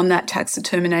on that tax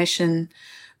determination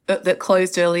that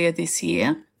closed earlier this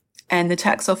year. and the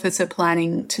tax office are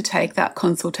planning to take that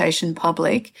consultation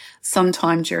public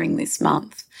sometime during this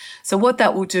month. So what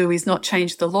that will do is not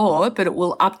change the law, but it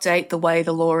will update the way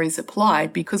the law is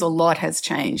applied because a lot has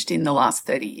changed in the last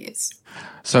 30 years.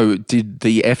 So did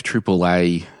the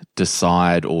FAAA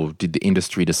decide, or did the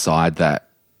industry decide that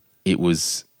it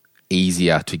was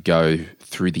easier to go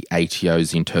through the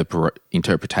ATO's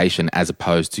interpretation as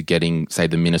opposed to getting, say,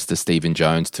 the Minister Stephen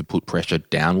Jones to put pressure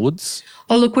downwards?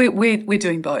 Oh, look, we're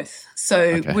doing both. So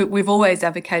Okay. we've always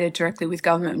advocated directly with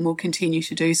government and will continue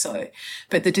to do so.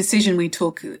 But the decision we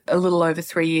took a little over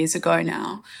 3 years ago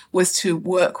now was to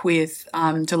work with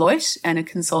Deloitte and a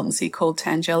consultancy called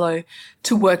Tangelo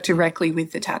to work directly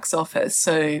with the tax office.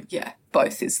 So, yeah,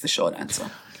 both is the short answer.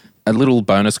 A little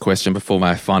bonus question before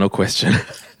my final question.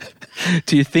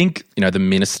 Do you think, the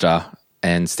Minister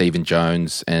and Stephen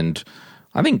Jones and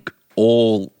I think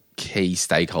all key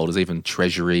stakeholders, even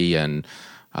Treasury and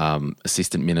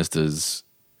assistant ministers,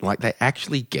 like they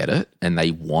actually get it and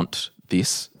they want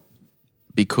this?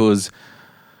 Because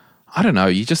I don't know,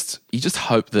 you just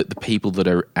hope that the people that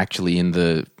are actually in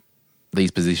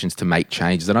these positions to make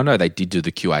changes, and I know they did do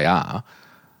the QAR,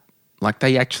 like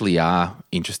they actually are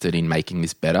interested in making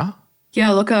this better.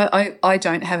 Yeah, look, I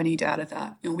don't have any doubt of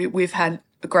that. We've had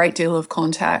a great deal of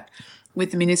contact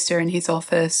with the Minister and his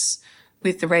office,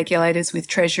 with the regulators, with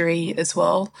Treasury as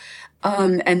well.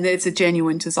 And there's a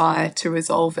genuine desire to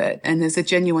resolve it. And there's a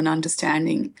genuine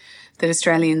understanding that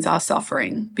Australians are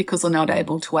suffering because they're not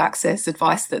able to access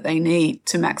advice that they need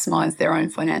to maximise their own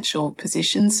financial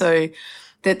position. So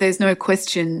that there's no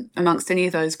question amongst any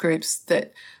of those groups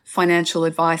that financial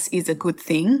advice is a good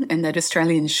thing and that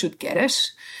Australians should get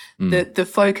it. The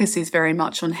focus is very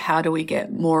much on how do we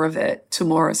get more of it to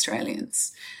more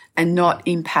Australians and not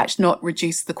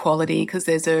reduce the quality, because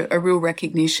there's a real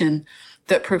recognition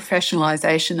that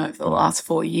professionalisation over the last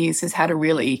 4 years has had a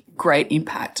really great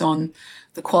impact on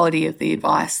the quality of the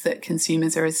advice that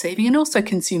consumers are receiving and also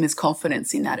consumers'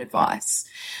 confidence in that advice.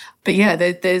 But yeah,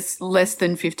 there's less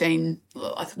than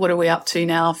what are we up to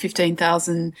now?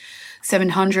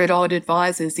 15,700 odd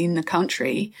advisors in the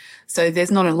country. So there's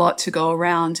not a lot to go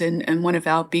around. And one of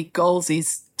our big goals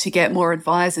is to get more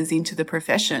advisors into the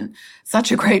profession.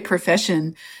 Such a great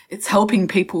profession. It's helping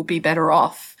people be better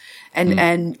off.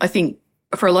 And I think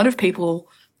for a lot of people,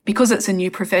 because it's a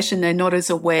new profession, they're not as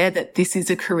aware that this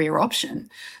is a career option.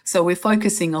 So we're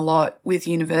focusing a lot with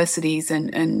universities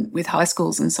and with high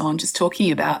schools and so on, just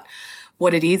talking about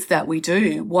what it is that we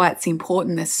do, why it's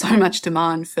important. There's so much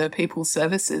demand for people's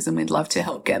services and we'd love to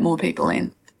help get more people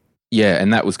in. Yeah,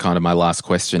 and that was kind of my last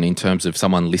question in terms of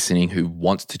someone listening who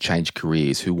wants to change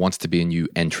careers, who wants to be a new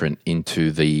entrant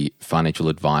into the financial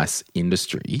advice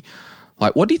industry.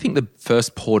 Like, what do you think the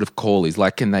first port of call is?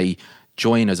 Like, can they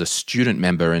join as a student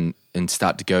member and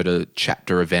start to go to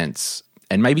chapter events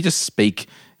and maybe just speak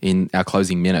in our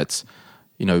closing minutes,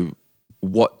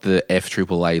 what the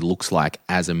FAAA looks like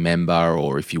as a member,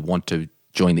 or if you want to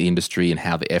join the industry and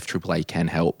how the FAAA can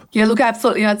help? Yeah, look,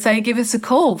 absolutely. I'd say give us a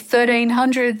call,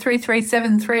 1300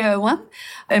 337 301,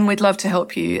 and we'd love to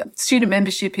help you. Student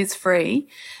membership is free.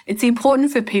 It's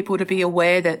important for people to be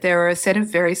aware that there are a set of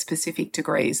very specific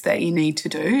degrees that you need to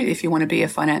do if you want to be a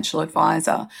financial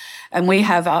advisor. And we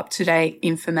have up-to-date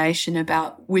information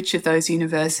about which of those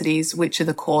universities, which are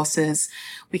the courses.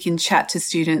 We can chat to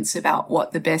students about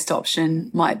what the best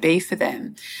option might be for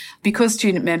them. Because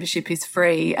student membership is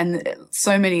free and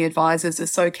so many advisors are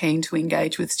so keen to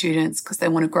engage with students because they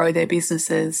want to grow their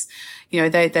businesses,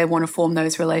 they want to form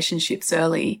those relationships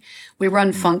early. We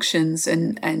run functions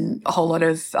and a whole lot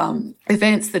of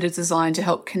events that are designed to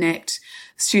help connect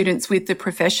students with the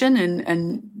profession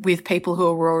and with people who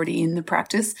are already in the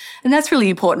practice. And that's really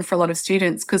important for a lot of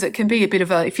students because it can be a bit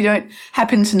of if you don't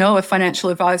happen to know a financial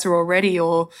advisor already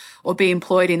or be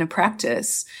employed in a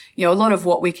practice, a lot of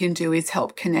what we can do is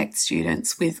help connect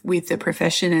students with the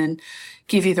profession and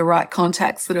give you the right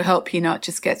contacts that will help you not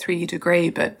just get through your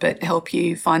degree, but help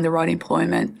you find the right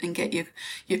employment and get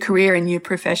your career and your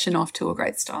profession off to a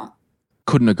great start.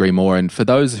 Couldn't agree more. And for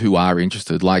those who are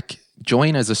interested,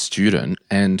 join as a student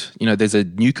and, there's a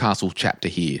Newcastle chapter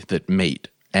here that meet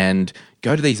and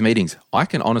go to these meetings. I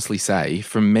can honestly say,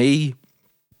 from me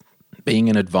being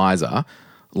an advisor,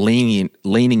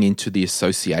 leaning into the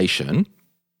association,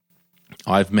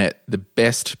 I've met the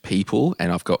best people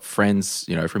and I've got friends,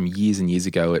 from years and years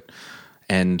ago.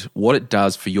 And what it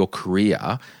does for your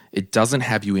career, it doesn't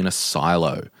have you in a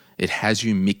silo. It has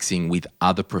you mixing with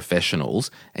other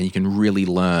professionals and you can really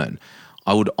learn.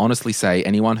 I would honestly say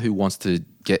anyone who wants to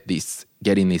get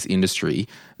in this industry,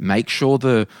 make sure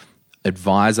the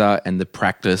advisor and the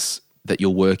practice that you're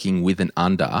working with and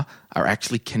under are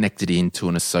actually connected into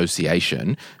an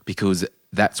association, because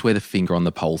that's where the finger on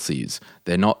the pulse is.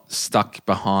 They're not stuck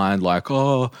behind like,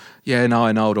 oh, yeah, no,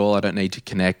 I know it all, I don't need to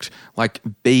connect. Like,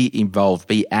 be involved,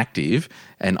 be active,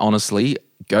 and honestly,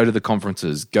 go to the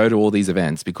conferences, go to all these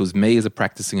events, because me as a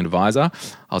practicing advisor,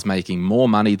 I was making more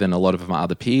money than a lot of my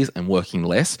other peers and working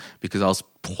less because I was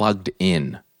plugged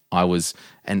in.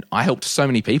 And I helped so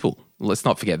many people. Let's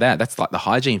not forget that. That's like the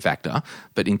hygiene factor.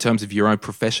 But in terms of your own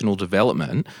professional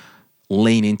development,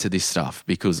 lean into this stuff,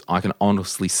 because I can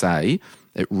honestly say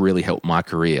it really helped my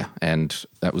career. And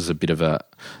that was a bit of a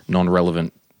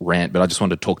non-relevant rant, but I just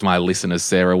wanted to talk to my listeners,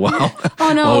 Sarah, while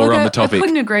we're on the topic. I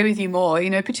couldn't agree with you more.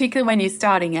 Particularly when you're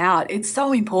starting out, it's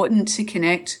so important to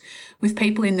connect with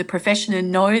people in the profession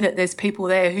and know that there's people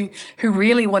there who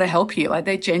really want to help you, like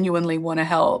they genuinely want to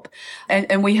help.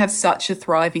 And we have such a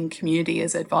thriving community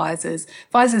as advisors.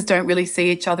 Advisors don't really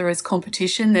see each other as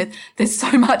competition. There's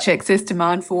so much excess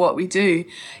demand for what we do.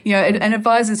 And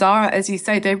advisors are, as you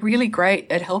say, they're really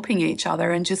great at helping each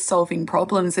other and just solving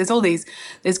problems.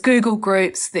 There's Google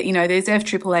groups that, there's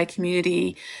FAAA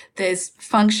community. There's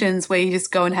functions where you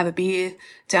just go and have a beer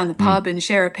down the pub and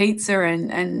share a pizza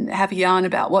and have a yarn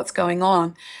about what's going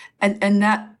on. And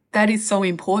that is so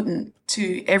important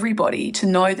to everybody, to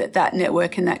know that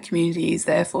network and that community is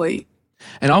there for you.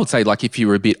 And I would say, like, if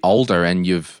you're a bit older and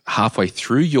you've halfway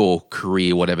through your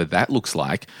career, whatever that looks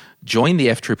like, join the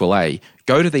FAAA,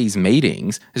 go to these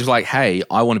meetings. It's like, hey,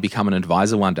 I want to become an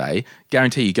advisor one day.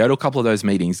 Guarantee you go to a couple of those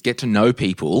meetings, get to know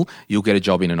people, you'll get a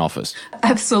job in an office.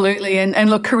 Absolutely. And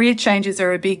look, career changes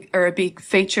are a big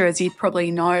feature, as you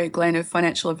probably know, Glenn, of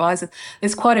financial advisors.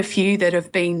 There's quite a few that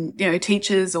have been,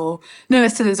 teachers or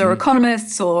nurses or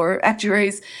economists or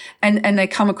actuaries, and they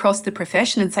come across the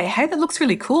profession and say, hey, that looks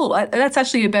really cool. That's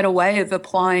actually a better way of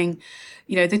applying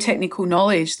the technical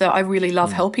knowledge. That I really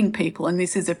love helping people, and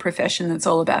this is a profession that's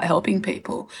all about helping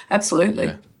people. Absolutely.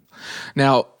 Yeah.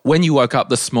 Now, when you woke up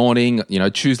this morning,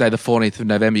 Tuesday the 14th of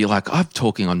November, you're like, I'm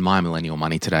talking on My Millennial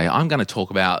Money today. I'm going to talk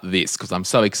about this because I'm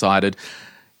so excited.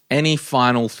 Any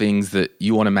final things that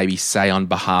you want to maybe say on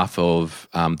behalf of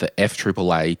the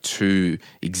FAAA to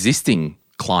existing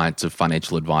clients of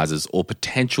financial advisors or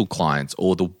potential clients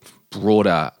or the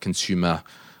broader consumer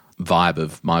vibe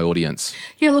of my audience?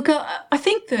 Yeah, look, I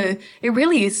think it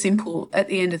really is simple at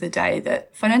the end of the day,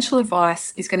 that financial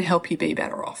advice is going to help you be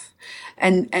better off.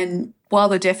 And while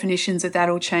the definitions of that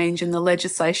will change and the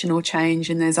legislation will change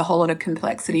and there's a whole lot of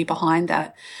complexity behind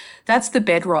that, that's the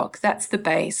bedrock, that's the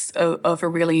base of a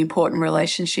really important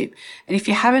relationship. And if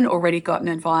you haven't already got an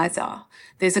advisor,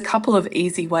 there's a couple of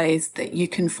easy ways that you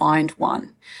can find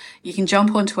one. You can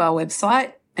jump onto our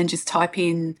website and just type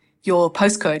in your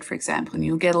postcode, for example, and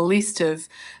you'll get a list of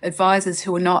advisors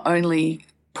who are not only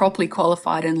properly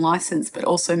qualified and licensed, but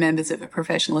also members of a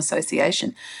professional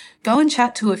association. Go and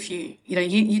chat to a few.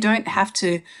 You don't have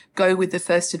to go with the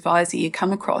first advisor you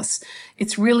come across.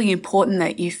 It's really important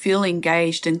that you feel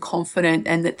engaged and confident,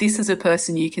 and that this is a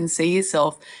person you can see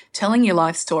yourself telling your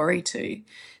life story to,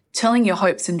 telling your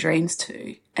hopes and dreams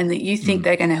to, and that you think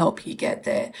they're going to help you get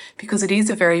there, because it is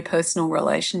a very personal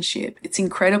relationship. It's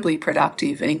incredibly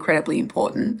productive and incredibly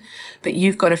important, but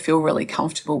you've got to feel really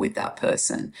comfortable with that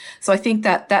person. So I think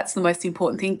that's the most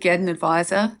important thing. Get an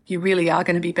advisor. You really are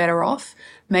going to be better off.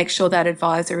 Make sure that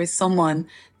advisor is someone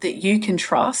that you can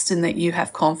trust and that you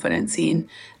have confidence in,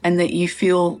 and that you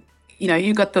feel,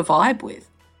 you got the vibe with.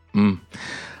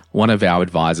 One of our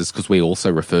advisors, because we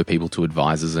also refer people to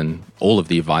advisors, and all of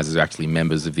the advisors are actually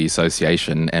members of the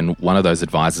association, and one of those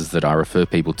advisors that I refer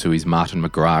people to is Martin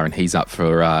McGrath, and he's up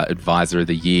for Advisor of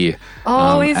the Year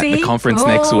at the conference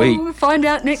next week. We'll find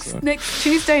out next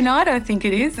Tuesday night, I think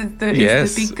it is. It's the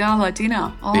big gala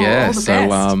dinner. All the best.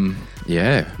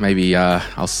 Maybe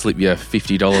I'll slip you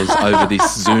 $50 over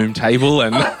this Zoom table.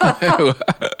 And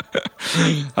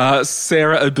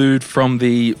Sarah Abood from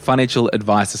the Financial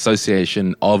Advice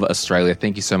Association of Australia,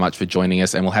 thank you so much for joining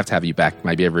us, and we'll have to have you back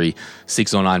maybe every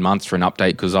 6 or 9 months for an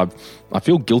update, because I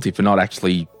feel guilty for not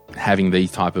actually having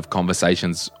these type of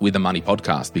conversations with the Money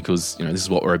Podcast, because this is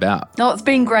what we're about. No, it's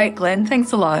been great, Glenn.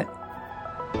 Thanks a lot.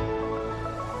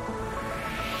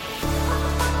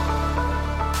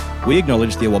 We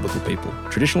acknowledge the Awabakal people,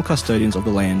 traditional custodians of the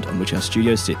land on which our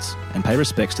studio sits, and pay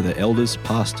respects to their elders,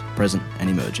 past, present and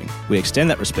emerging. We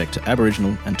extend that respect to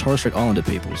Aboriginal and Torres Strait Islander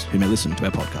peoples who may listen to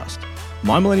our podcast.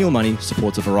 My Millennial Money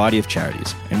supports a variety of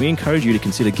charities, and we encourage you to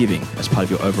consider giving as part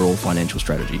of your overall financial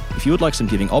strategy. If you would like some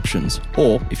giving options,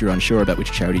 or if you're unsure about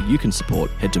which charity you can support,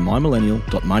 head to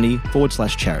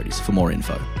mymillennial.money/charities for more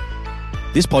info.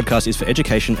 This podcast is for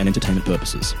education and entertainment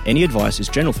purposes. Any advice is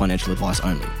general financial advice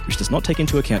only, which does not take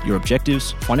into account your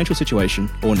objectives, financial situation,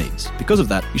 or needs. Because of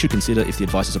that, you should consider if the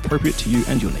advice is appropriate to you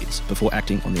and your needs before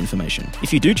acting on the information.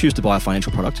 If you do choose to buy a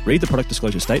financial product, read the product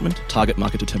disclosure statement, target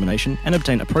market determination, and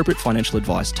obtain appropriate financial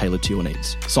advice tailored to your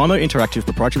needs. Simo Interactive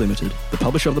Proprietary Limited, the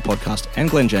publisher of the podcast, and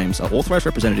Glenn James are authorised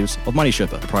representatives of Money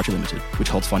Sherpa Proprietary Limited, which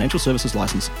holds financial services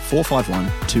license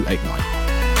 451289.